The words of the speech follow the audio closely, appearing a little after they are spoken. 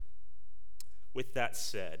With that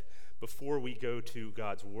said, before we go to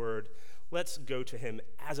God's word, let's go to him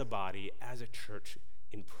as a body, as a church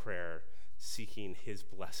in prayer, seeking his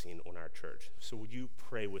blessing on our church. So would you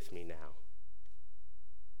pray with me now?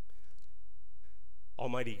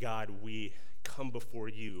 Almighty God, we come before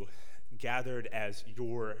you, gathered as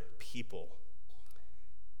your people,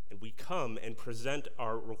 and we come and present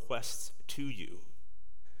our requests to you,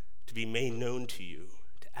 to be made known to you,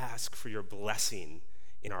 to ask for your blessing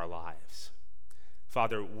in our lives.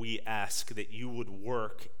 Father, we ask that you would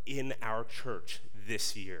work in our church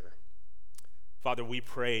this year. Father, we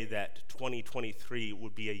pray that 2023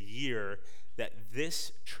 would be a year that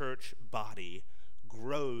this church body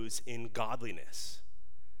grows in godliness.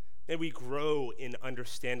 May we grow in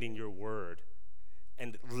understanding your word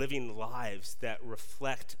and living lives that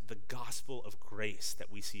reflect the gospel of grace that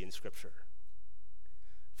we see in Scripture.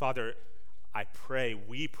 Father,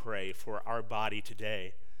 we pray for our body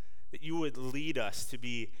today, that you would lead us to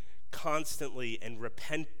be constantly and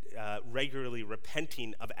regularly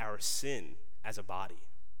repenting of our sin as a body.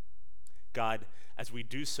 God, as we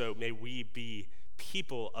do so, may we be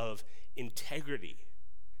people of integrity,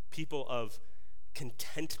 people of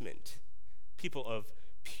contentment, people of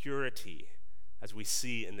purity, as we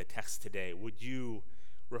see in the text today. Would you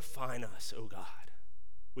refine us, O God?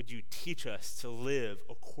 Would you teach us to live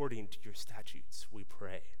according to your statutes, we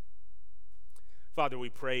pray. Father, we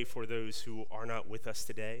pray for those who are not with us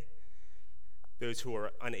today, those who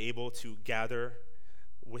are unable to gather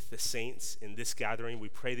with the saints in this gathering. We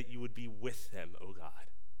pray that you would be with them, O God.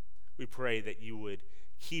 We pray that you would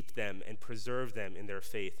keep them and preserve them in their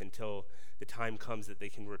faith until the time comes that they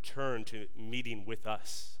can return to meeting with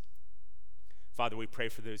us. Father, we pray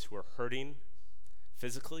for those who are hurting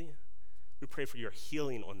physically. We pray for your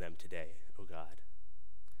healing on them today, O God.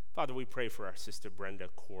 Father, we pray for our sister Brenda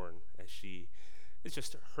Korn as she is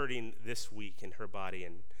just hurting this week in her body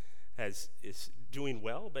and is doing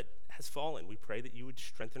well but has fallen. We pray that you would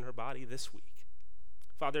strengthen her body this week.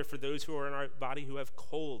 Father, for those who are in our body who have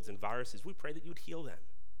colds and viruses, we pray that you would heal them.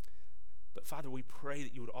 But Father, we pray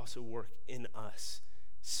that you would also work in us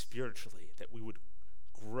spiritually, that we would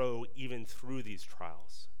grow even through these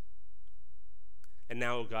trials. And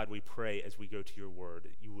now, God, we pray as we go to your word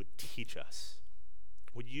that you would teach us.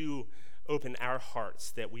 Would you open our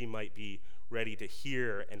hearts that we might be ready to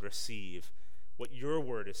hear and receive what your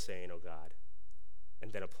word is saying, O God,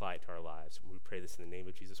 and then apply it to our lives. And we pray this in the name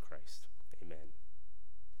of Jesus Christ. Amen.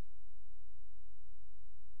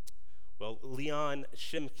 Well, Leon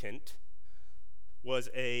Shimkent was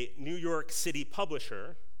a New York City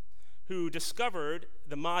publisher who discovered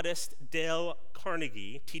the modest Dale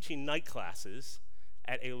Carnegie teaching night classes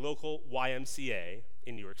at a local YMCA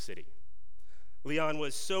in New York City. Leon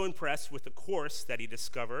was so impressed with the course that he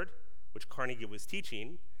discovered, which Carnegie was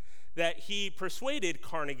teaching, that he persuaded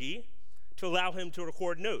Carnegie to allow him to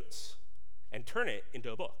record notes and turn it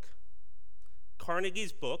into a book.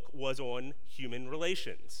 Carnegie's book was on human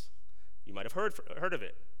relations. You might have heard of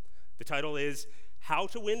it. The title is How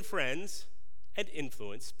to Win Friends and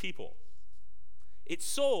Influence People. It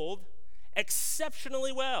sold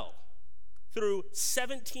exceptionally well through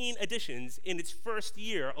 17 editions in its first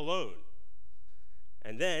year alone.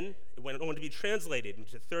 And then it went on to be translated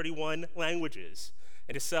into 31 languages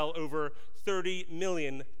and to sell over 30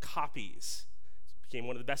 million copies. It became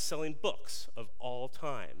one of the best-selling books of all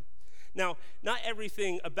time. Now, not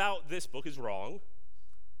everything about this book is wrong,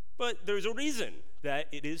 but there's a reason that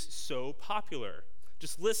it is so popular.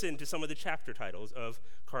 Just listen to some of the chapter titles of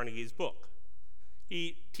Carnegie's book.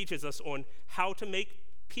 He teaches us on how to make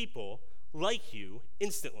people like you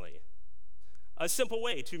instantly, a simple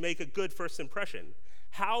way to make a good first impression,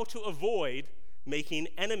 how to avoid making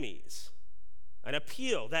enemies, an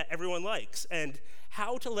appeal that everyone likes, and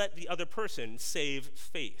how to let the other person save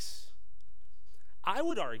face. I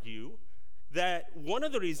would argue that one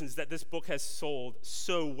of the reasons that this book has sold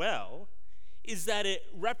so well is that it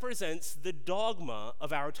represents the dogma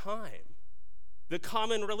of our time, the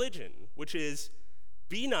common religion, which is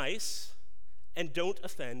be nice and don't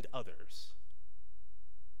offend others.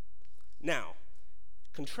 Now,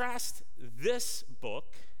 contrast this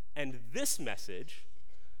book and this message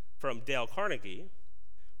from Dale Carnegie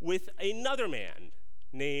with another man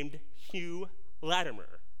named Hugh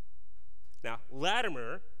Latimer. Now,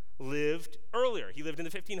 Latimer lived earlier. He lived in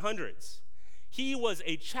the 1500s. He was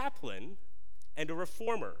a chaplain and a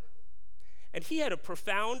reformer, and he had a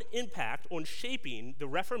profound impact on shaping the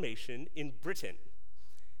Reformation in Britain.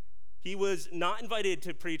 He was not invited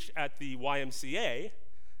to preach at the YMCA,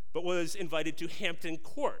 but was invited to Hampton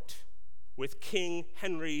Court with King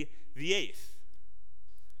Henry VIII.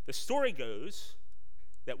 The story goes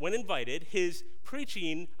that when invited, his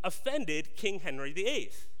preaching offended King Henry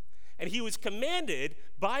VIII. And he was commanded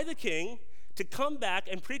by the king to come back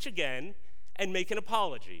and preach again and make an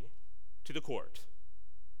apology to the court.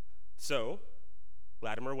 So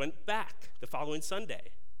Latimer went back the following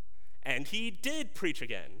Sunday, and he did preach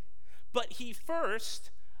again, but he first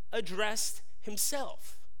addressed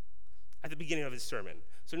himself at the beginning of his sermon.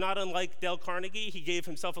 So not unlike Dale Carnegie, he gave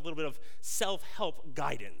himself a little bit of self-help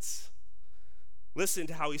guidance. Listen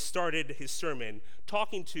to how he started his sermon,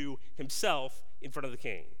 talking to himself in front of the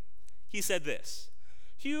king. He said this,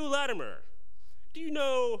 "Hugh Latimer, do you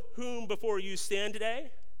know whom before you stand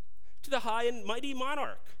today? To the high and mighty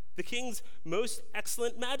monarch, the king's most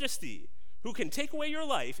excellent majesty, who can take away your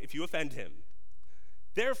life if you offend him.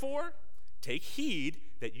 Therefore, take heed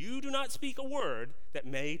that you do not speak a word that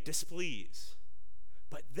may displease.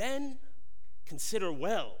 But then consider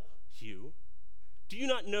well, Hugh, do you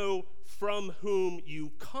not know from whom you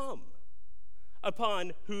come,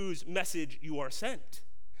 upon whose message you are sent?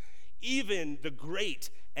 Even the great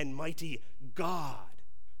and mighty God,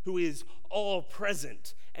 who is all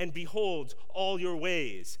present and beholds all your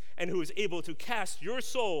ways, and who is able to cast your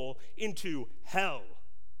soul into hell.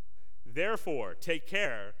 Therefore, take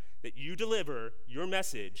care that you deliver your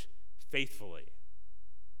message faithfully."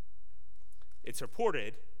 It's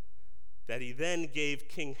reported that he then gave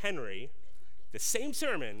King Henry the same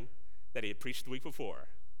sermon that he had preached the week before,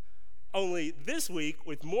 only this week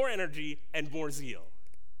with more energy and more zeal.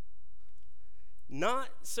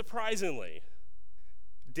 Not surprisingly,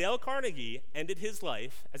 Dale Carnegie ended his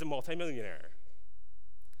life as a multimillionaire.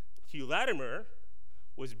 Hugh Latimer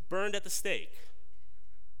was burned at the stake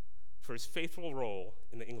for his faithful role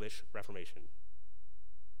in the English Reformation.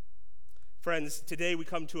 Friends, today we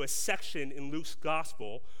come to a section in Luke's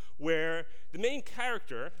gospel where the main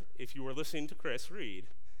character, if you were listening to Chris read,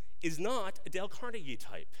 is not a Dale Carnegie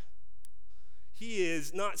type. He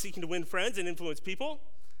is not seeking to win friends and influence people,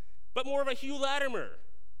 but more of a Hugh Latimer,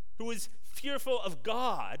 who is fearful of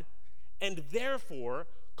God and therefore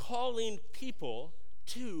calling people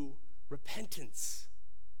to repentance.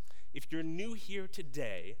 If you're new here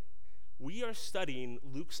today, we are studying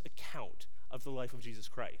Luke's account of the life of Jesus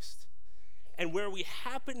Christ. And where we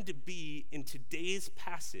happen to be in today's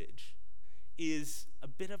passage is a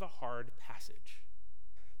bit of a hard passage.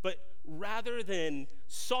 But rather than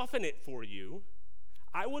soften it for you,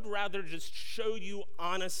 I would rather just show you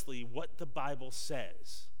honestly what the Bible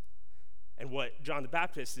says and what John the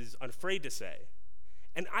Baptist is unafraid to say.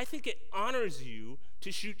 And I think it honors you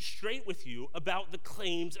to shoot straight with you about the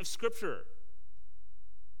claims of Scripture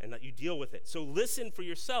and that you deal with it. So listen for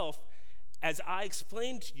yourself as I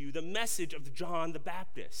explain to you the message of John the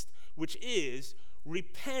Baptist, which is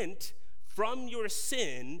repent from your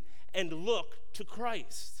sin and look to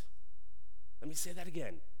Christ. Let me say that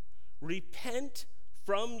again. Repent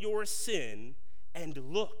from your sin and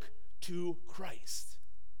look to Christ.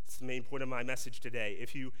 That's the main point of my message today.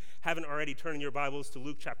 If you haven't already, turn in your Bibles to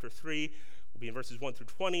Luke chapter 3. We'll be in verses 1 through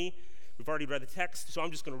 20. We've already read the text, so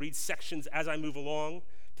I'm just going to read sections as I move along.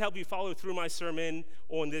 To help you follow through my sermon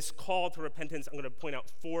on this call to repentance, I'm going to point out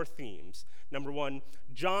 4 themes. Number 1,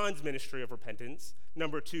 John's ministry of repentance.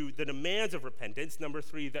 Number 2, the demands of repentance. Number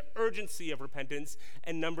 3, the urgency of repentance.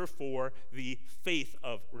 And number 4, the faith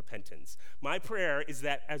of repentance. My prayer is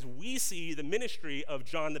that as we see the ministry of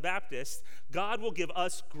John the Baptist, God will give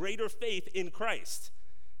us greater faith in Christ,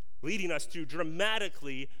 leading us to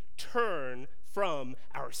dramatically turn from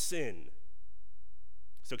our sin.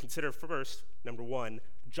 So consider first, number 1,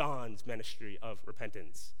 John's ministry of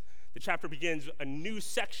repentance. The chapter begins a new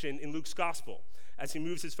section in Luke's gospel as he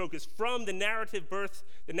moves his focus from the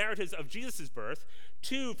narratives of Jesus' birth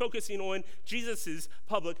to focusing on Jesus'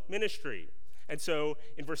 public ministry. And so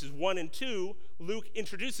in verses 1 and 2, Luke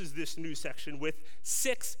introduces this new section with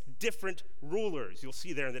 6 different rulers. You'll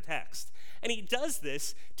see there in the text. And he does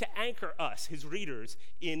this to anchor us, his readers,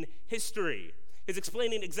 in history. Is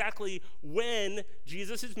explaining exactly when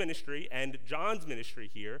Jesus' ministry and John's ministry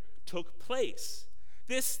here took place.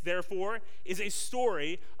 This, therefore, is a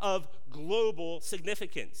story of global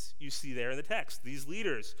significance. You see there in the text, these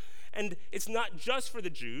leaders. And it's not just for the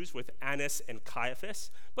Jews with Annas and Caiaphas,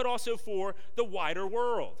 but also for the wider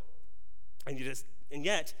world. And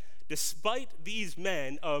yet, despite these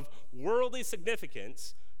men of worldly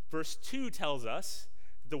significance, verse 2 tells us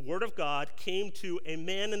the word of God came to a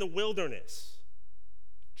man in the wilderness,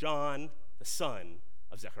 John, the son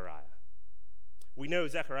of Zechariah. We know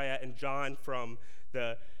Zechariah and John from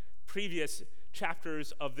the previous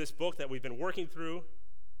chapters of this book that we've been working through.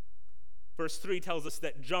 Verse 3 tells us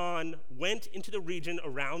that John went into the region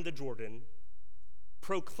around the Jordan,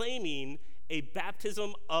 proclaiming a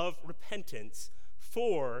baptism of repentance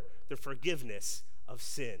for the forgiveness of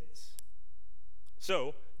sins.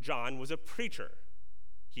 So, John was a preacher.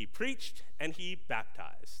 He preached and he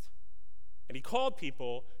baptized. And he called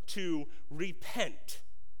people to repent,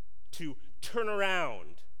 to turn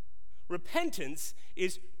around. Repentance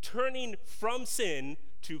is turning from sin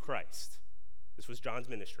to Christ. This was John's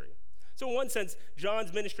ministry. So in one sense,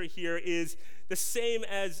 John's ministry here is the same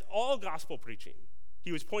as all gospel preaching.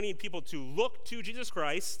 He was pointing people to look to Jesus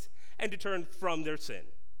Christ and to turn from their sin.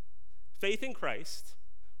 Faith in Christ,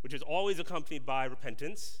 which is always accompanied by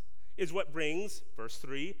repentance, is what brings, verse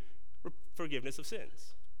 3, forgiveness of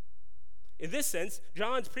sins. In this sense,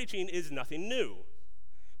 John's preaching is nothing new.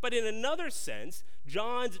 But in another sense,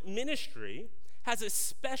 John's ministry has a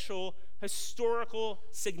special historical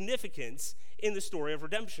significance in the story of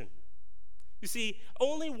redemption. You see,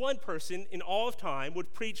 only one person in all of time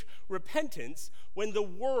would preach repentance when the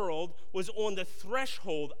world was on the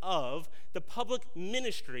threshold of the public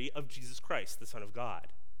ministry of Jesus Christ, the Son of God.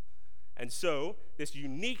 And so, this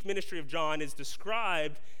unique ministry of John is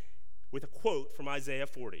described with a quote from Isaiah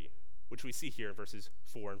 40, which we see here in verses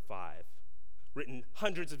 4 and 5. Written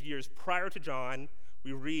hundreds of years prior to John,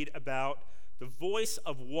 we read about the voice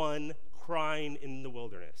of one crying in the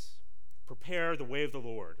wilderness, "Prepare the way of the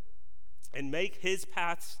Lord, and make his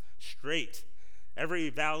paths straight. Every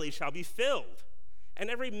valley shall be filled, and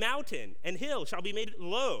every mountain and hill shall be made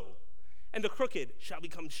low, and the crooked shall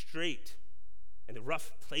become straight, and the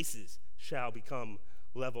rough places shall become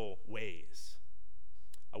level ways."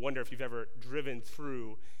 I wonder if you've ever driven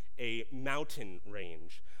through a mountain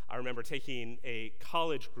range. I remember taking a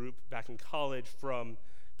college group back in college from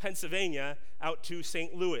Pennsylvania out to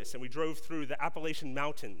St. Louis, and we drove through the Appalachian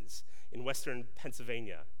Mountains in western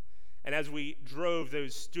Pennsylvania. And as we drove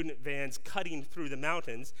those student vans cutting through the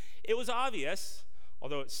mountains, it was obvious,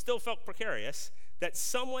 although it still felt precarious, that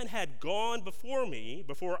someone had gone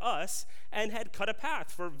before us, and had cut a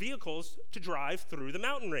path for vehicles to drive through the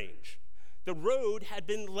mountain range. The road had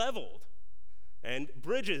been leveled, and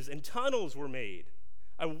bridges and tunnels were made.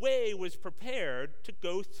 A way was prepared to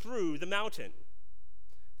go through the mountain.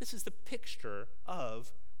 This is the picture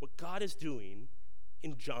of what God is doing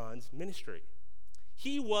in John's ministry.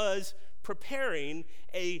 He was preparing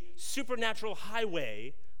a supernatural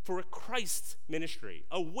highway for a Christ's ministry,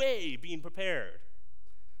 a way being prepared.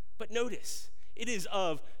 But notice, it is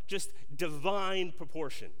of just divine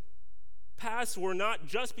proportion. Paths were not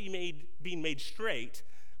just being made straight,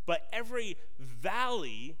 but every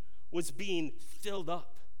valley was being filled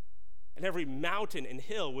up, and every mountain and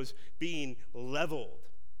hill was being leveled.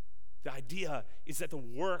 The idea is that the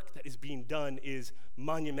work that is being done is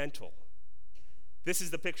monumental. This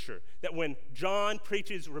is the picture, that when John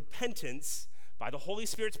preaches repentance by the Holy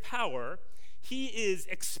Spirit's power, he is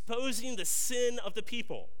exposing the sin of the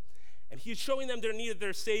people, and he is showing them their need of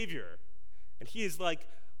their Savior, and he is like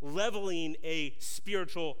leveling a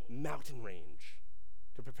spiritual mountain range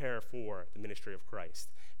to prepare for the ministry of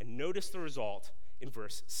Christ. And notice the result in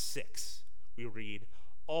verse 6. We read,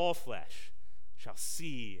 "All flesh shall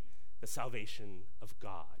see the salvation of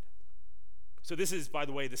God." So this is, by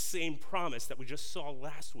the way, the same promise that we just saw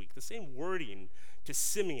last week, the same wording to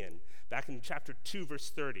Simeon back in chapter 2, verse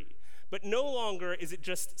 30. But no longer is it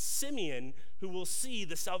just Simeon who will see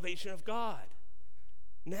the salvation of God.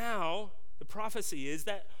 Now, the prophecy is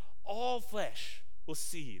that all flesh will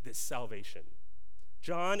see this salvation.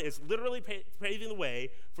 John is literally paving the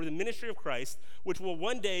way for the ministry of Christ, which will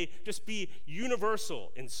one day just be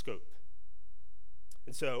universal in scope.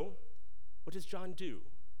 And so, what does John do?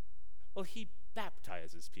 Well, he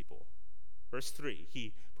baptizes people. Verse 3,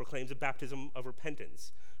 he proclaims a baptism of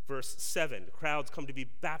repentance. Verse 7, crowds come to be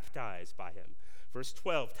baptized by him. Verse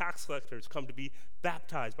 12, tax collectors come to be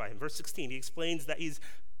baptized by him. Verse 16, he explains that he's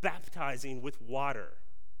baptizing with water.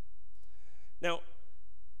 Now,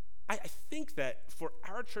 I think that for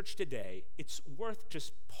our church today, it's worth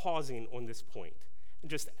just pausing on this point and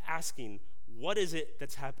just asking, what is it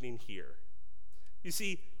that's happening here? You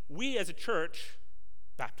see, we as a church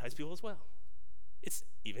baptize people as well. It's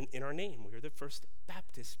even in our name. We are the First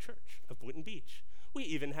Baptist Church of Boynton Beach. We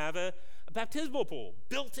even have a baptismal pool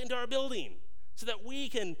built into our building so that we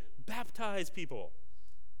can baptize people.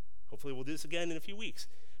 Hopefully we'll do this again in a few weeks.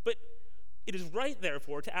 But it is right,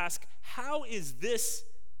 therefore, to ask, how is this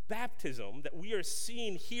baptism that we are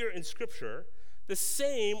seeing here in Scripture the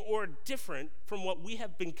same or different from what we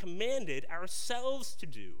have been commanded ourselves to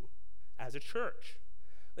do as a church?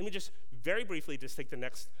 Let me just very briefly just take the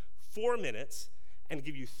next 4 minutes and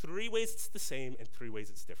give you 3 ways it's the same and 3 ways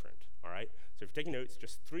it's different, all right? So if you're taking notes,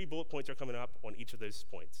 just 3 bullet points are coming up on each of those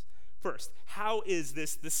points. First, how is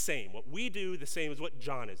this the same? What we do, the same as what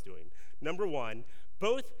John is doing. Number one,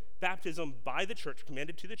 both baptism by the church,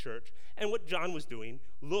 commanded to the church, and what John was doing,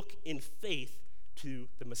 look in faith to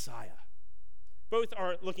the Messiah. Both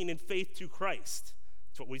are looking in faith to Christ.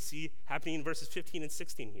 That's what we see happening in verses 15 and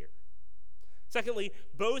 16 here. Secondly,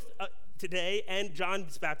 both today and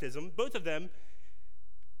John's baptism, both of them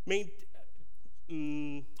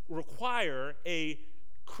require a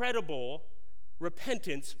credible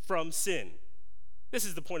repentance from sin. This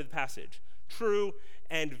is the point of the passage. True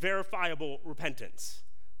and verifiable repentance.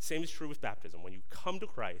 Same is true with baptism. When you come to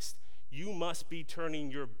Christ, you must be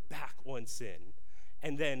turning your back on sin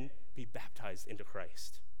and then be baptized into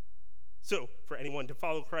Christ. So, for anyone to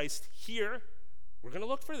follow Christ here, we're going to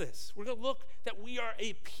look for this. We're going to look that we are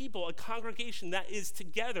a people, a congregation that is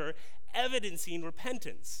together evidencing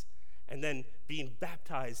repentance and then being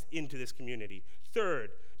baptized into this community.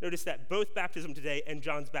 Third, notice that both baptism today and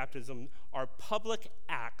John's baptism are public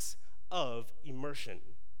acts of immersion.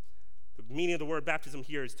 The meaning of the word baptism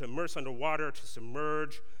here is to immerse under water, to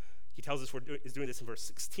submerge. He tells us is doing this in verse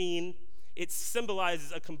 16. It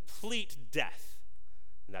symbolizes a complete death,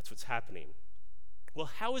 and that's what's happening. Well,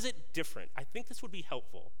 how is it different? I think this would be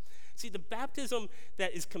helpful. See, the baptism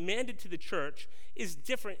that is commanded to the church is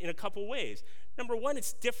different in a couple ways. Number one,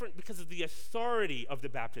 it's different because of the authority of the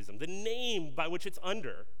baptism, the name by which it's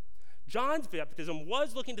under. John's baptism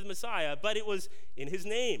was looking to the Messiah, but it was in his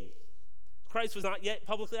name. Christ was not yet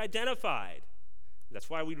publicly identified. That's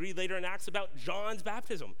why we read later in Acts about John's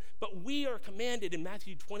baptism. But we are commanded in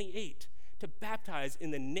Matthew 28 to baptize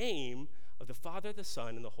in the name of the Father, the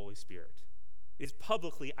Son, and the Holy Spirit. It is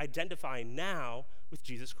publicly identifying now with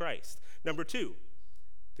Jesus Christ. Number two,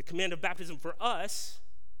 the command of baptism for us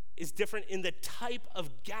is different in the type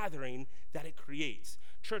of gathering that it creates.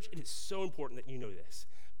 Church, it is so important that you know this.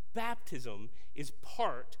 Baptism is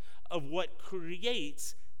part of what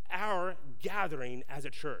creates our gathering as a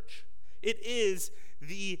church. It is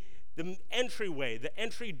the entryway, the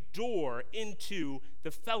entry door into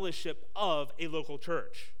the fellowship of a local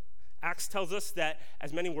church. Acts tells us that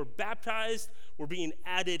as many were baptized, were being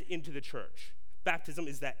added into the church. Baptism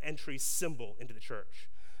is that entry symbol into the church.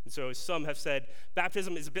 And so, as some have said,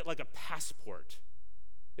 baptism is a bit like a passport.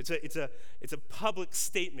 It's a public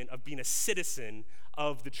statement of being a citizen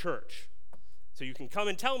of the church. So you can come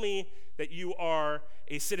and tell me that you are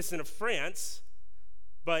a citizen of France,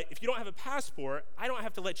 but if you don't have a passport, I don't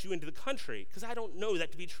have to let you into the country because I don't know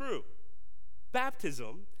that to be true.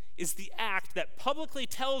 Baptism is the act that publicly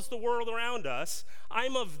tells the world around us,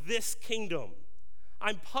 I'm of this kingdom.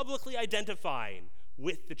 I'm publicly identifying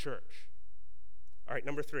with the church. All right,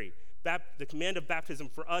 number three, the command of baptism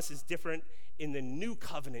for us is different in the new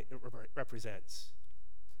covenant it represents.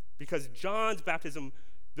 Because John's baptism,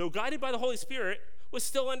 though guided by the Holy Spirit, was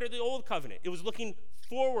still under the old covenant. It was looking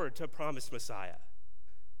forward to a promised Messiah.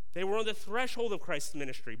 They were on the threshold of Christ's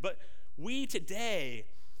ministry. But we today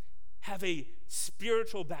have a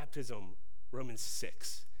spiritual baptism, Romans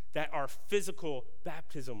 6, that our physical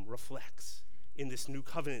baptism reflects in this new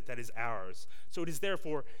covenant that is ours. So it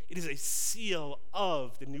is a seal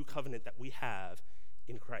of the new covenant that we have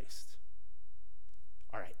in Christ.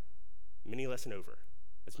 All right, mini lesson over.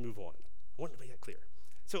 Let's move on. I want to make that clear.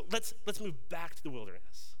 So let's move back to the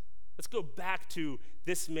wilderness. Let's go back to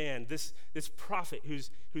this man, this prophet who's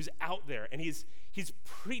out there, and he's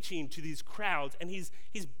preaching to these crowds, and he's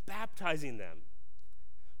baptizing them.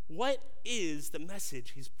 What is the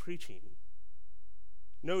message he's preaching?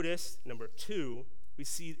 Notice, number two, we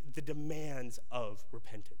see the demands of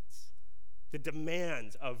repentance. The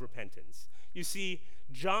demands of repentance. You see,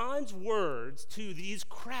 John's words to these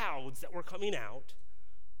crowds that were coming out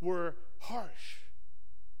were harsh.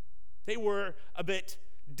 They were a bit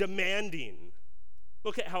demanding.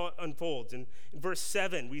 Look at how it unfolds. In verse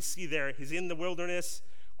 7, we see there, he's in the wilderness.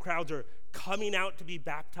 Crowds are coming out to be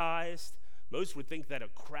baptized. Most would think that a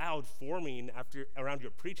crowd forming around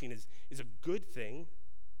your preaching is a good thing.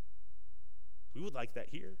 We would like that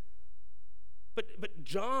here. But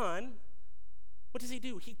John, what does he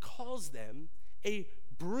do? He calls them a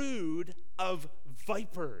brood of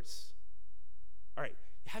vipers. All right,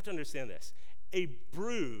 you have to understand this. A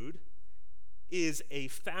brood is a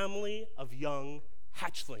family of young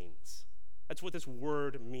hatchlings. That's what this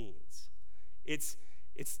word means. It's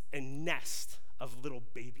a nest of little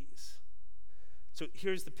babies. So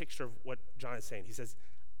here's the picture of what John is saying. He says,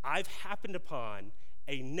 I've happened upon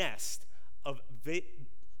a nest of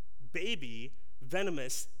baby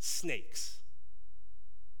venomous snakes.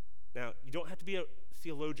 Now, you don't have to be a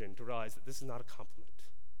theologian to realize that this is not a compliment,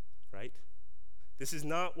 right? This is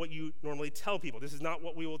not what you normally tell people. This is not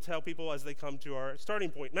what we will tell people as they come to our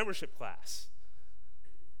starting point membership class.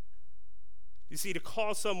 You see, to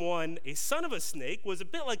call someone a son of a snake was a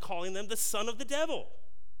bit like calling them the son of the devil.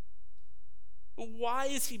 Why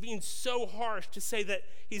is he being so harsh to say that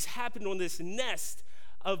he's happened on this nest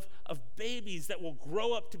of babies that will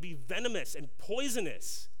grow up to be venomous and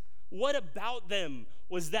poisonous? What about them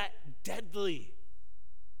was that deadly?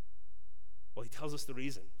 Well, he tells us the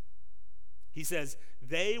reason. He says,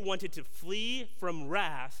 they wanted to flee from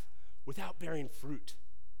wrath without bearing fruit.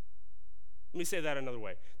 Let me say that another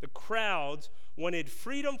way. The crowds wanted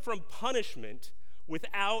freedom from punishment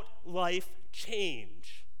without life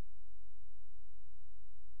change.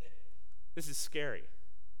 This is scary.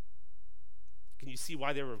 Can you see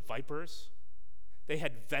why they were vipers? They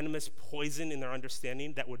had venomous poison in their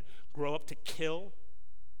understanding that would grow up to kill.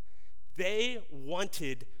 They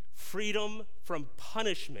wanted freedom from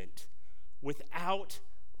punishment without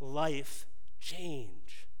life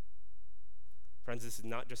change. Friends, this is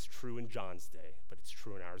not just true in John's day, but it's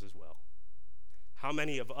true in ours as well. How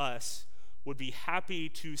many of us would be happy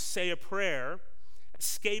to say a prayer,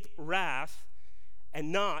 escape wrath,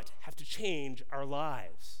 and not have to change our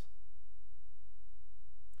lives?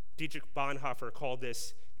 Dietrich Bonhoeffer called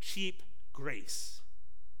this cheap grace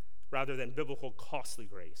rather than biblical costly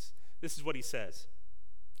grace. This is what he says.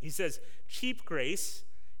 He says, cheap grace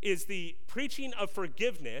is the preaching of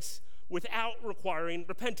forgiveness without requiring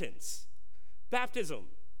repentance, baptism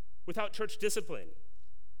without church discipline,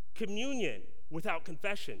 communion without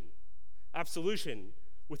confession, absolution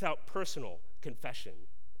without personal confession.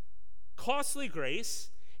 Costly grace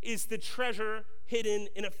is the treasure hidden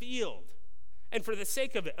in a field, and for the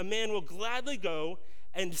sake of it, a man will gladly go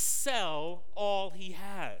and sell all he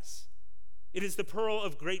has. It is the pearl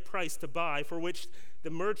of great price to buy, for which the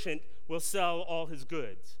merchant will sell all his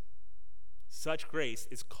goods. Such grace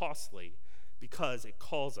is costly because it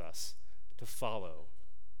calls us to follow.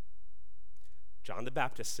 John the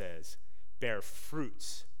Baptist says, bear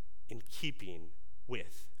fruits in keeping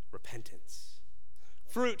with repentance.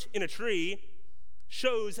 Fruit in a tree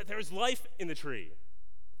shows that there's life in the tree.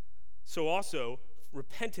 So also,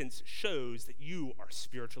 repentance shows that you are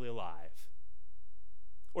spiritually alive.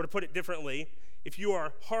 Or to put it differently, if you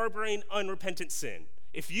are harboring unrepentant sin,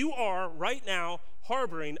 if you are right now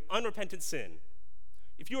harboring unrepentant sin,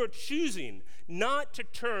 if you are choosing not to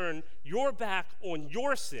turn your back on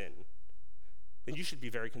your sin, then you should be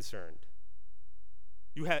very concerned.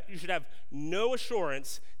 You should have no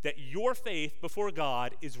assurance that your faith before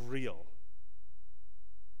God is real.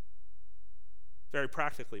 Very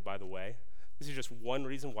practically, by the way, this is just one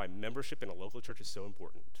reason why membership in a local church is so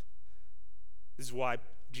important. This is why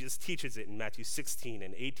Jesus teaches it in Matthew 16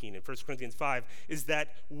 and 18 and 1 Corinthians 5, is that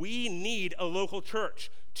we need a local church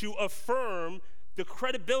to affirm the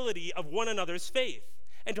credibility of one another's faith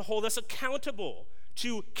and to hold us accountable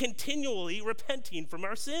to continually repenting from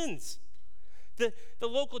our sins. The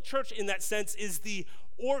local church, in that sense, is the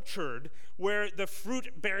orchard where the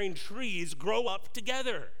fruit-bearing trees grow up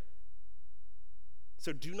together.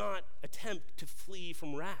 So do not attempt to flee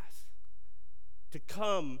from wrath, to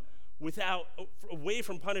come away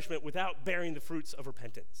from punishment without bearing the fruits of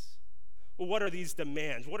repentance. Well, what are these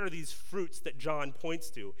demands? What are these fruits that John points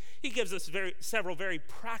to? He gives us several very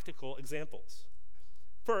practical examples.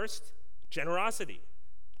 First, generosity.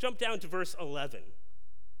 Jump down to verse 11.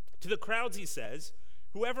 To the crowds, he says,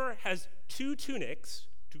 whoever has 2 tunics,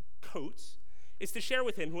 2 coats, is to share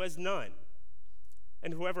with him who has none.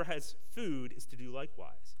 And whoever has food is to do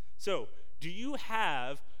likewise. So, do you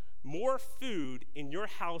have more food in your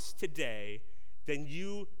house today than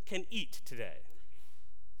you can eat today?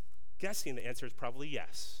 Guessing the answer is probably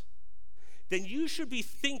yes. Then you should be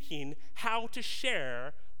thinking how to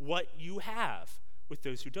share what you have with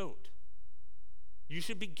those who don't. You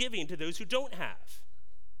should be giving to those who don't have.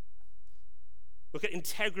 Look at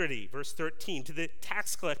integrity, verse 13. To the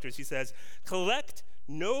tax collectors, he says, collect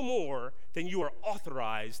no more than you are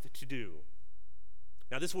authorized to do.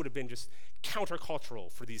 Now, this would have been just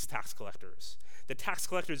countercultural for these tax collectors. The tax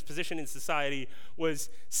collector's position in society was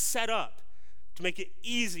set up to make it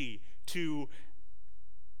easy to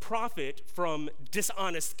profit from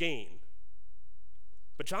dishonest gain.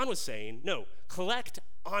 But John was saying, no, collect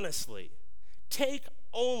honestly. Take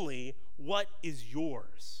only what is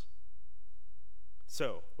yours.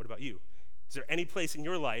 So, what about you? Is there any place in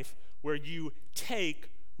your life where you take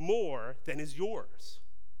more than is yours?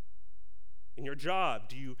 In your job,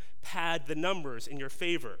 do you pad the numbers in your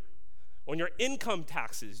favor? On your income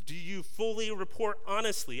taxes, do you fully report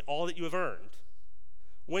honestly all that you have earned?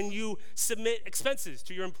 When you submit expenses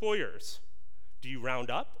to your employers, do you round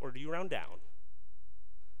up or do you round down?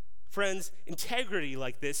 Friends, integrity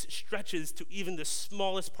like this stretches to even the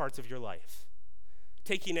smallest parts of your life.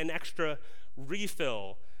 Taking an extra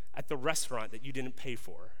refill at the restaurant that you didn't pay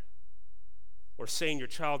for, or saying your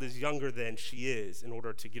child is younger than she is in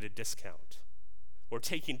order to get a discount, or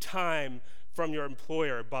taking time from your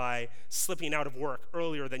employer by slipping out of work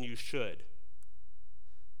earlier than you should.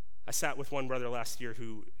 I sat with one brother last year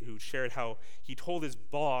who shared how he told his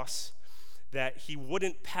boss that he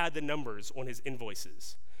wouldn't pad the numbers on his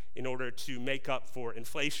invoices in order to make up for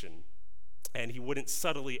inflation, and he wouldn't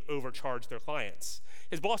subtly overcharge their clients.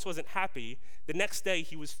 His boss wasn't happy. The next day,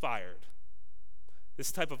 he was fired.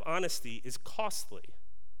 This type of honesty is costly,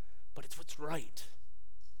 but it's what's right.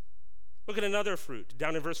 Look at another fruit.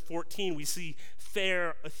 Down in verse 14, we see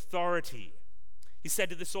fair authority. He said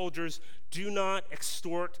to the soldiers, "Do not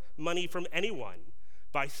extort money from anyone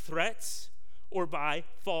by threats or by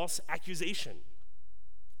false accusation."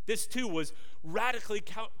 This too was radically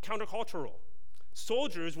countercultural.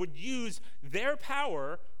 Soldiers would use their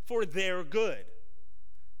power for their good.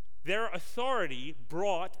 Their authority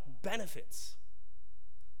brought benefits.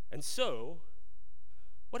 And so,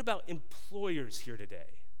 what about employers here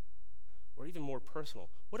today? Or even more personal,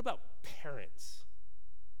 what about parents?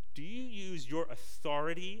 Do you use your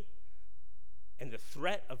authority and the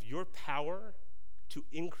threat of your power to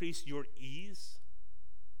increase your ease?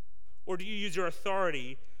 Or do you use your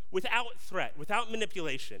authority without threat, without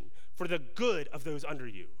manipulation, for the good of those under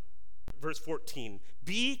you? Verse 14,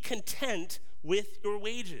 be content with your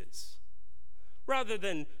wages. Rather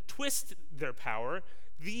than twist their power,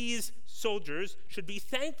 these soldiers should be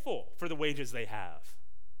thankful for the wages they have.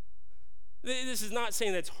 This is not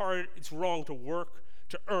saying that it's wrong to work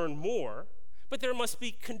to earn more, but there must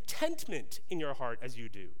be contentment in your heart as you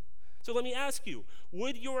do. So let me ask you,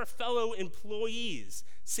 would your fellow employees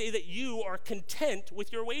say that you are content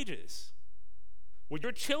with your wages? Would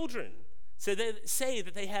your children say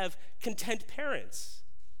that they have content parents?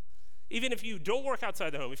 Even if you don't work outside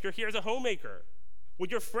the home, if you're here as a homemaker, would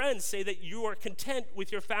your friends say that you are content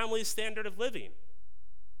with your family's standard of living?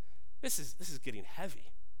 This is getting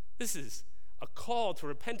heavy. This is a call to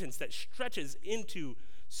repentance that stretches into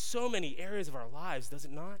so many areas of our lives, does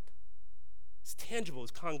it not? It's tangible,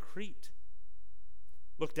 it's concrete.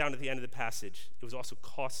 Look down at the end of the passage. It was also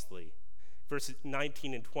costly. Verses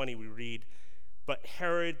 19 and 20, we read, "But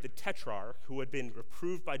Herod the Tetrarch, who had been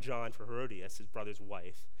reproved by John for Herodias, his brother's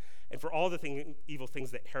wife, and for all the evil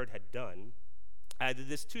things that Herod had done, added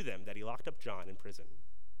this to them, that he locked up John in prison."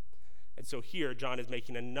 And so here, John is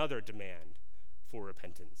making another demand for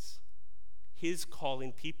repentance. His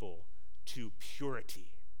calling people to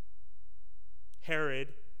purity.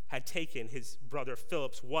 Herod had taken his brother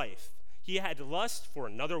Philip's wife. He had lust for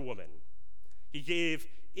another woman. He gave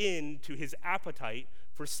in to his appetite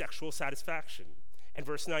for sexual satisfaction. And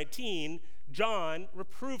verse 19, John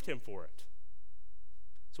reproved him for it.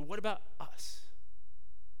 So what about us?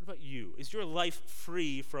 What about you? Is your life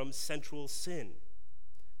free from sensual sin?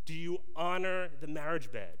 Do you honor the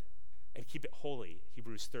marriage bed and keep it holy?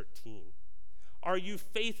 Hebrews 13. Are you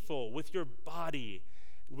faithful with your body,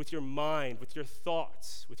 with your mind, with your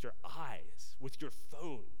thoughts, with your eyes, with your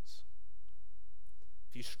phones?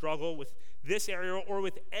 If you struggle with this area or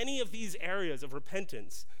with any of these areas of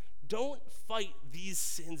repentance, don't fight these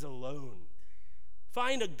sins alone.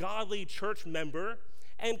 Find a godly church member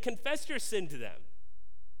and confess your sin to them.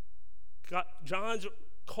 John's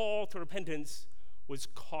call to repentance was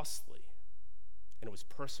costly, and it was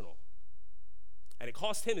personal. And it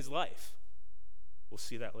cost him his life. We'll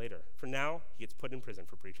see that later. For now, he gets put in prison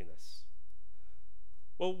for preaching this.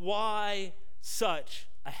 Well, why such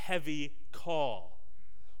a heavy call?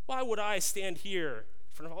 Why would I stand here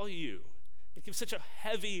in front of all of you and give such a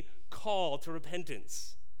heavy call to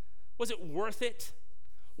repentance? Was it worth it?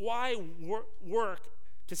 Why work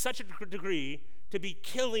to such a degree to be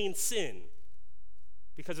killing sin?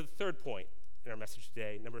 Because of the third point in our message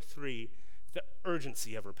today, number 3, the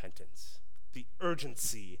urgency of repentance. The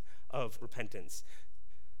urgency of repentance.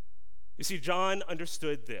 You see, John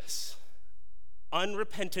understood this.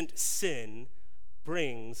 Unrepentant sin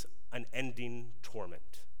brings unending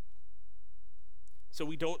torment. So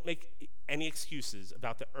we don't make any excuses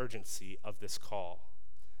about the urgency of this call.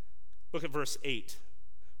 Look at verse 8.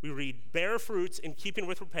 We read, "Bear fruits in keeping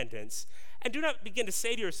with repentance, and do not begin to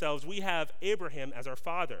say to yourselves, 'We have Abraham as our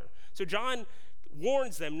father.'" So John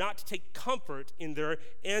warns them not to take comfort in their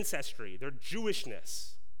ancestry, their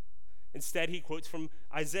Jewishness. Instead, he quotes from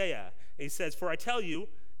Isaiah. And he says, "For I tell you,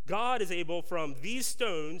 God is able from these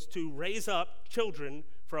stones to raise up children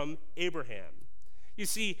from Abraham." You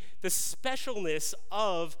see, the specialness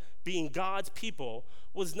of being God's people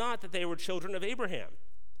was not that they were children of Abraham,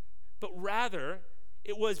 but rather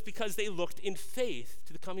it was because they looked in faith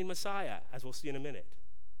to the coming Messiah, as we'll see in a minute.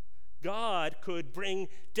 God could bring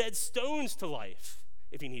dead stones to life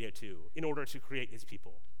if he needed to in order to create his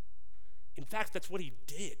people. In fact, that's what he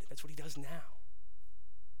did. That's what he does now.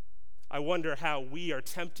 I wonder how we are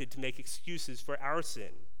tempted to make excuses for our sin.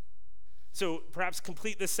 So perhaps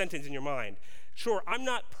complete this sentence in your mind. Sure, I'm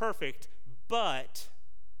not perfect, but,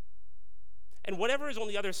 and whatever is on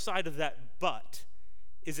the other side of that but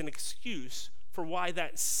is an excuse for why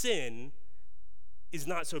that sin is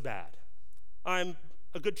not so bad. I'm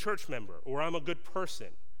a good church member, or I'm a good person,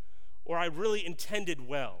 or I really intended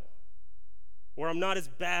well, or I'm not as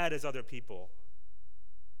bad as other people.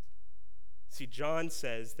 See, John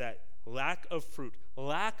says that lack of fruit,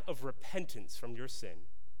 lack of repentance from your sin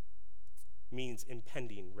means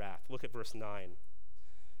impending wrath. Look at verse 9.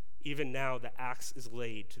 Even now the axe is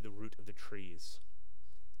laid to the root of the trees.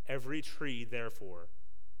 Every tree, therefore,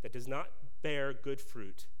 that does not bear good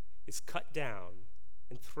fruit is cut down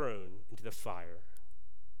and thrown into the fire.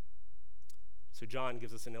 So John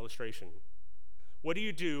gives us an illustration. What do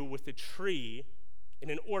you do with the tree in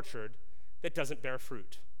an orchard that doesn't bear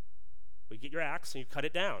fruit? Well, you get your axe and you cut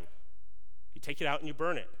it down. You take it out and you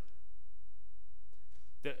burn it.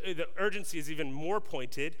 The urgency is even more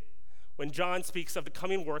pointed when John speaks of the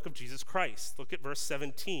coming work of Jesus Christ. Look at verse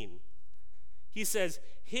 17. He says,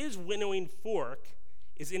 his winnowing fork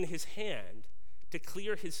is in his hand to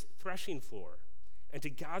clear his threshing floor and to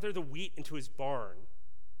gather the wheat into his barn,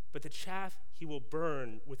 but the chaff he will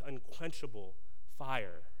burn with unquenchable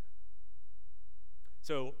fire.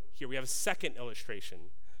 So here we have a second illustration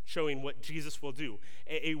showing what Jesus will do.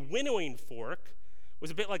 A winnowing fork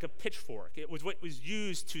was a bit like a pitchfork. It was what was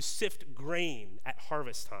used to sift grain at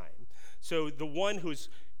harvest time. So the one who's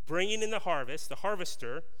bringing in the harvest, the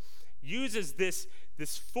harvester, uses this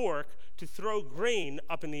fork to throw grain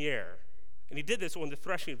up in the air. And he did this on the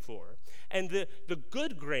threshing floor. And the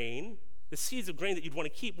good grain, the seeds of grain that you'd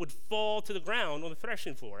want to keep, would fall to the ground on the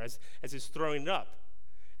threshing floor as he's throwing it up.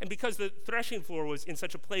 And because the threshing floor was in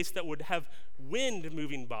such a place that would have wind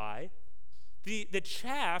moving by, the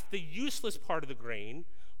chaff, the useless part of the grain,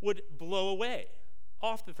 would blow away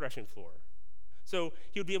off the threshing floor. So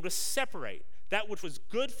he would be able to separate that which was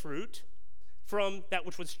good fruit from that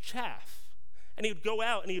which was chaff. And he would go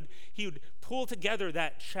out and he would pull together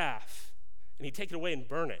that chaff, and he'd take it away and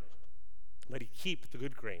burn it, but he'd keep the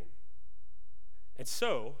good grain. And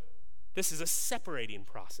so this is a separating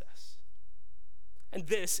process. And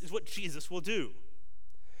this is what Jesus will do.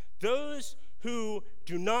 Those who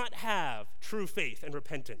do not have true faith and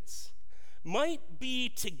repentance might be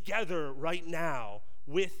together right now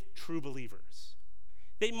with true believers.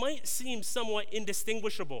 They might seem somewhat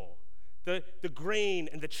indistinguishable, the grain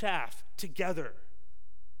and the chaff together.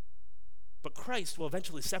 But Christ will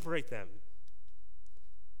eventually separate them.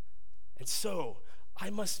 And so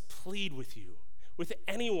I must plead with you, with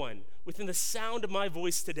anyone within the sound of my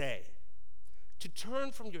voice today, to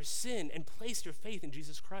turn from your sin and place your faith in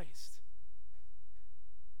Jesus Christ.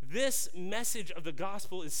 This message of the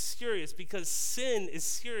gospel is serious because sin is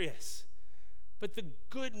serious. But the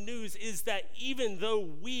good news is that even though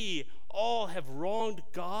we all have wronged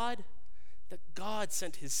God, that God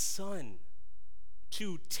sent his Son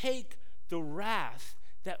to take the wrath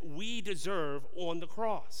that we deserve on the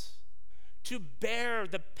cross, to bear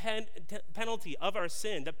the penalty of our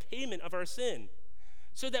sin, the payment of our sin,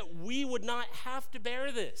 so that we would not have to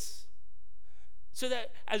bear this. So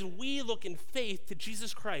that as we look in faith to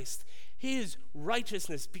Jesus Christ, his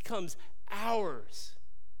righteousness becomes ours.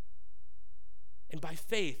 And by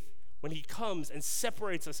faith, when he comes and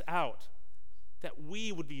separates us out, that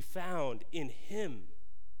we would be found in him.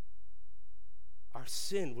 Our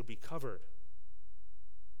sin would be covered.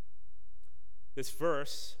 This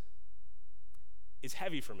verse is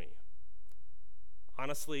heavy for me.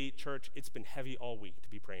 Honestly, church, it's been heavy all week to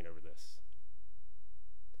be praying over this.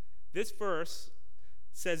 This verse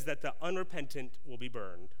says that the unrepentant will be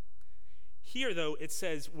burned. Here, though, it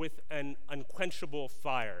says with an unquenchable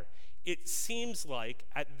fire. It seems like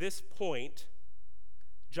at this point,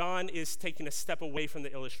 John is taking a step away from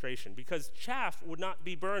the illustration because chaff would not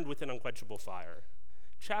be burned with an unquenchable fire.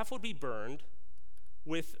 Chaff would be burned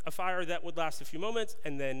with a fire that would last a few moments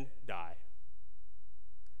and then die.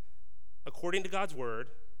 According to God's word,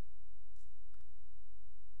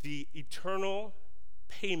 the eternal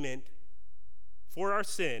payment for our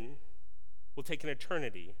sin will take an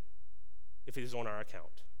eternity if it is on our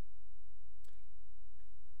account.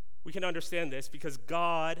 We can understand this because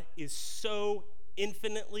God is so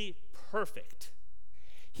infinitely perfect.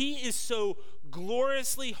 He is so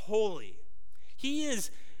gloriously holy. He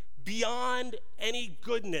is beyond any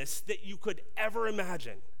goodness that you could ever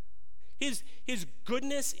imagine. His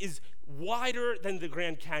goodness is wider than the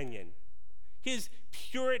Grand Canyon. His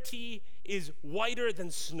purity is whiter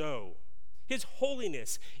than snow. His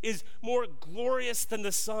holiness is more glorious than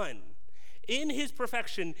the sun. In his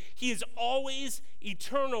perfection, he is always,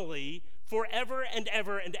 eternally, forever and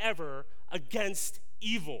ever and ever against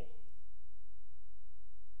evil.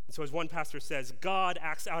 And so as one pastor says, God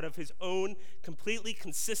acts out of his own completely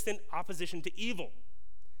consistent opposition to evil.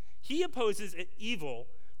 He opposes evil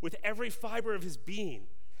with every fiber of his being,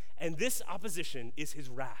 and this opposition is his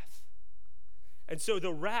wrath. And so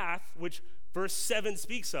the wrath, which verse 7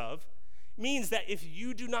 speaks of, means that if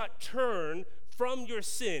you do not turn from your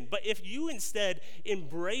sin, but if you instead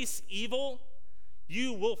embrace evil,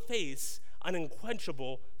 you will face an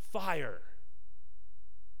unquenchable fire.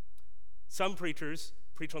 Some preachers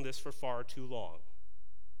preach on this for far too long.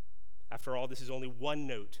 After all, this is only one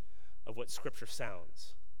note of what Scripture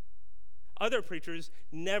sounds. Other preachers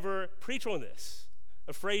never preach on this,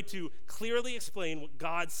 afraid to clearly explain what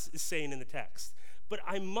God is saying in the text. But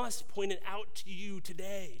I must point it out to you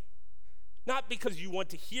today, not because you want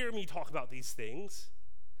to hear me talk about these things,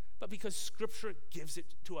 but because Scripture gives it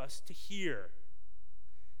to us to hear.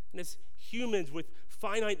 And as humans with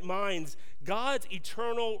finite minds, God's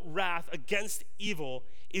eternal wrath against evil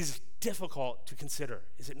is difficult to consider,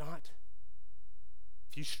 is it not?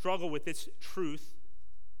 If you struggle with this truth,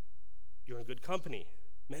 you're in good company.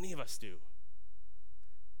 Many of us do.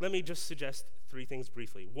 Let me just suggest three things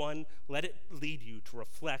briefly. One, let it lead you to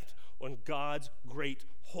reflect on God's great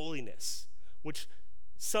holiness, which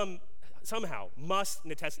somehow must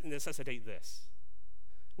necessitate this.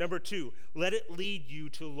 Number two, let it lead you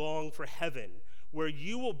to long for heaven, where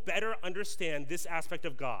you will better understand this aspect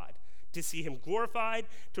of God, to see him glorified,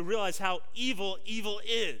 to realize how evil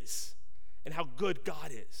is, and how good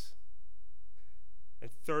God is. And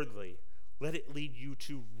thirdly, let it lead you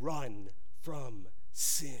to run from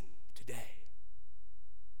sin today.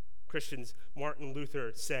 Christians, Martin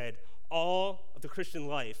Luther said, all of the Christian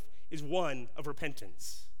life is one of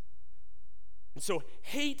repentance. And so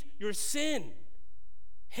hate your sin.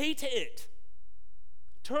 Hate it.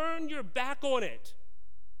 Turn your back on it.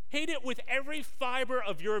 Hate it with every fiber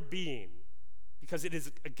of your being, because it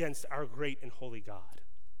is against our great and holy God.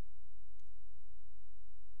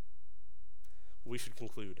 We should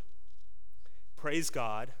conclude. Praise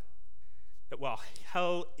God that while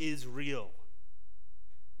hell is real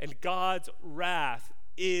and God's wrath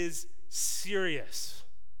is serious,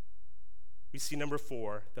 we see number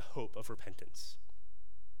 4, the hope of repentance.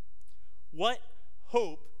 What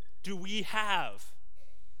hope do we have?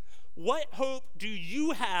 What hope do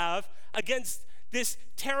you have against this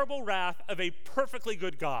terrible wrath of a perfectly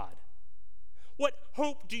good God? What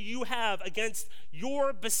hope do you have against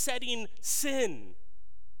your besetting sin?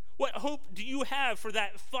 What hope do you have for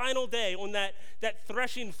that final day on that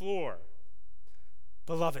threshing floor?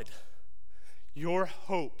 Beloved, your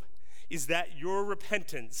hope is that your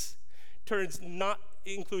repentance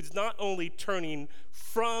includes not only turning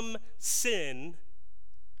from sin,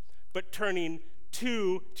 but turning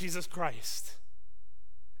to Jesus Christ.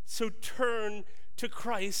 So turn to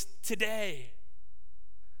Christ today.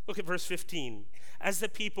 Look at verse 15. As the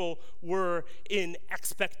people were in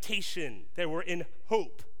expectation, they were in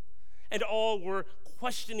hope, and all were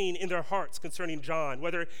questioning in their hearts concerning John,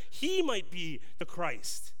 whether he might be the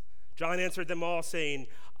Christ. John answered them all, saying,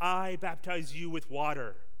 I baptize you with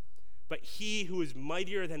water, but he who is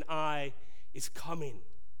mightier than I is coming,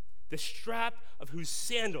 the strap of whose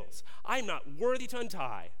sandals I am not worthy to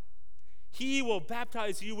untie. He will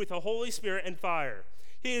baptize you with the Holy Spirit and fire.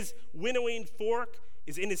 His winnowing fork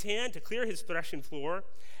is in his hand to clear his threshing floor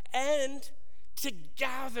and to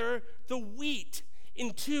gather the wheat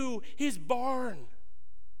into his barn.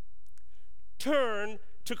 Turn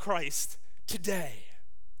to Christ today.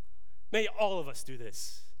 May all of us do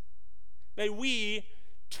this. May we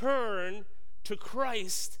turn to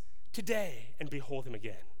Christ today and behold him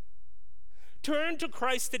again. Turn to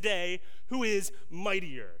Christ today, who is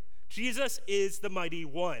mightier. Jesus is the mighty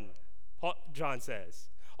one, John says.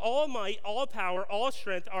 All might, all power, all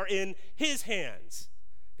strength are in his hands,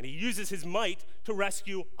 and he uses his might to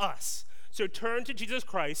rescue us. So turn to Jesus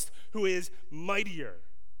Christ, who is mightier.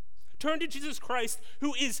 Turn to Jesus Christ,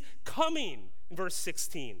 who is coming, in verse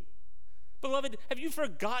 16. Beloved, have you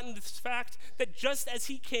forgotten this fact that just as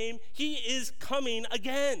he came, he is coming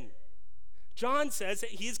again? John says that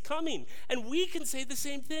he is coming, and we can say the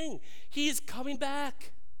same thing. He is coming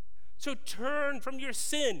back. So turn from your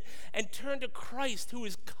sin and turn to Christ, who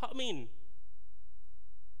is coming.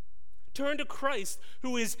 Turn to Christ,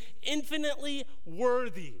 who is infinitely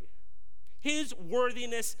worthy His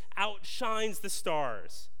worthiness outshines the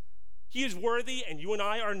stars. He is worthy, and you and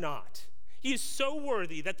I are not. He is so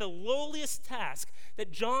worthy that the lowliest task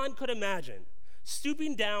that John could imagine,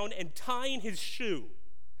 stooping down and tying his shoe,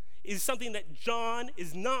 is something that John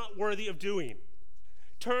is not worthy of doing.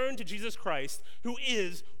 Turn to Jesus Christ, who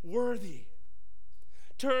is worthy.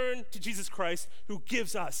 Turn to Jesus Christ, who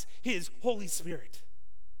gives us his Holy Spirit.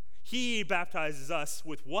 He baptizes us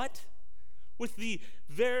with what? With the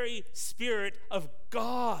very Spirit of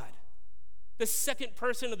God, the second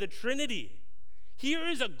person of the Trinity. Here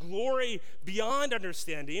is a glory beyond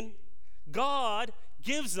understanding. God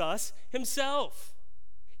gives us himself.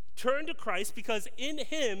 Turn to Christ because in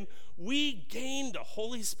him we gain the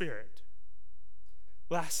Holy Spirit.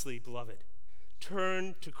 Lastly, beloved,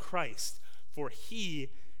 turn to Christ, for he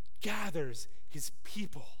gathers his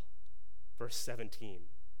people. Verse 17.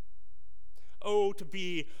 Oh, to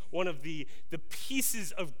be one of the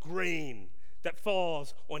pieces of grain that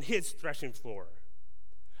falls on his threshing floor.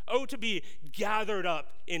 Oh, to be gathered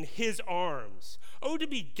up in his arms. Oh, to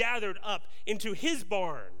be gathered up into his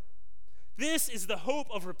barn. This is the hope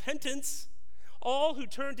of repentance. All who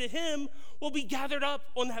turn to him will be gathered up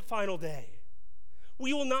on that final day.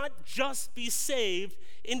 We will not just be saved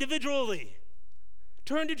individually.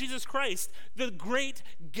 Turn to Jesus Christ, the great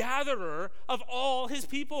gatherer of all his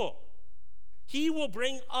people. He will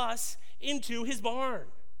bring us into his barn.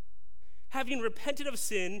 Having repented of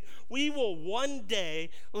sin, we will one day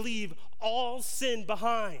leave all sin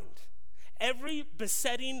behind. Every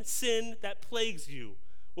besetting sin that plagues you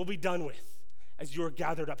will be done with as you are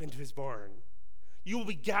gathered up into his barn. You will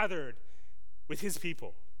be gathered with his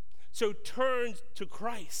people. So turn to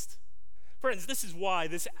Christ. Friends, this is why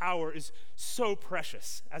this hour is so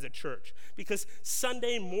precious as a church, because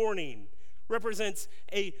Sunday morning represents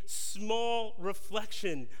a small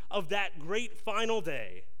reflection of that great final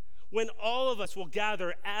day when all of us will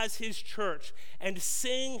gather as his church and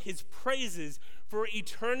sing his praises for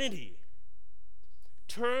eternity.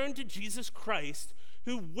 Turn to Jesus Christ,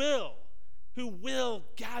 who will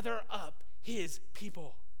gather up his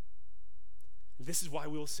people. And this is why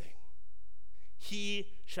we will sing. He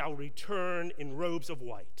shall return in robes of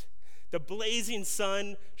white. The blazing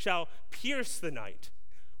sun shall pierce the night.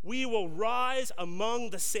 We will rise among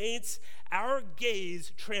the saints, our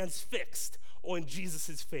gaze transfixed on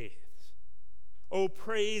Jesus' face. Oh,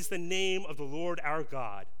 praise the name of the Lord our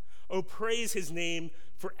God. Oh, praise his name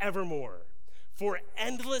forevermore. For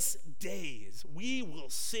endless days we will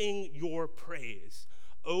sing your praise.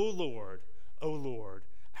 O Lord,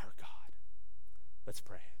 our God. Let's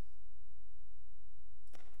pray.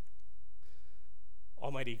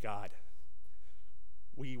 Almighty God,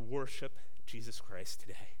 we worship Jesus Christ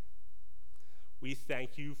today. We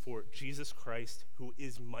thank you for Jesus Christ, who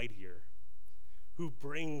is mightier, who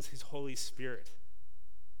brings his Holy Spirit,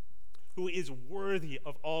 who is worthy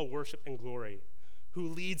of all worship and glory, who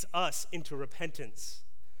leads us into repentance,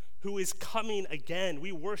 who is coming again.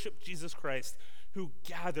 We worship Jesus Christ, who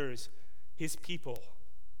gathers his people.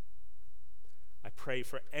 I pray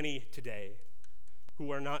for any today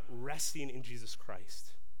who are not resting in Jesus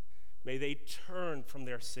Christ. May they turn from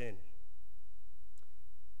their sin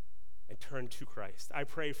and turn to Christ. I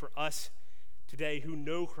pray for us today who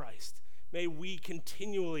know Christ. May we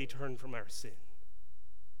continually turn from our sin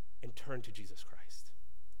and turn to Jesus Christ.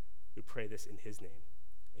 We pray this in his name.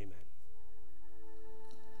 Amen.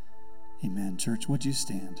 Amen. Church, would you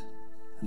stand?